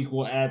this week,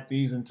 we'll add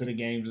these into the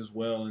games as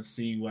well and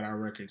see what our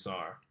records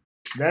are.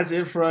 That's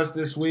it for us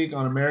this week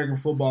on American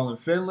Football in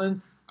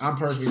Finland. I'm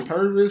Perfect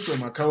Purvis with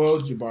my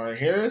co-host Jabari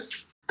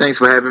Harris. Thanks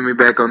for having me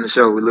back on the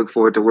show. We look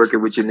forward to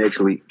working with you next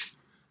week.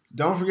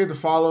 Don't forget to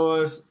follow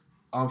us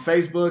on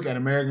Facebook at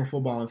American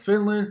Football in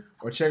Finland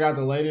or check out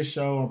the latest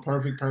show on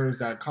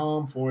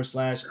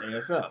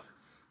perfectpurvis.com/AFF.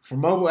 For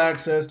mobile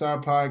access to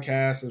our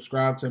podcast,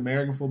 subscribe to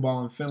American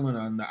Football in Finland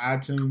on the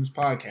iTunes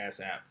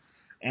podcast app.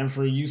 And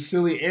for you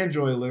silly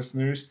Android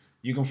listeners,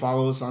 you can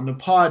follow us on the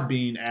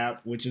Podbean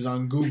app, which is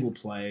on Google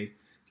Play.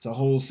 It's a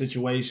whole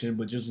situation,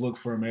 but just look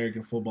for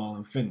American Football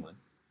in Finland.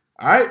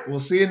 All right,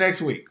 we'll see you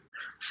next week.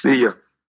 See ya.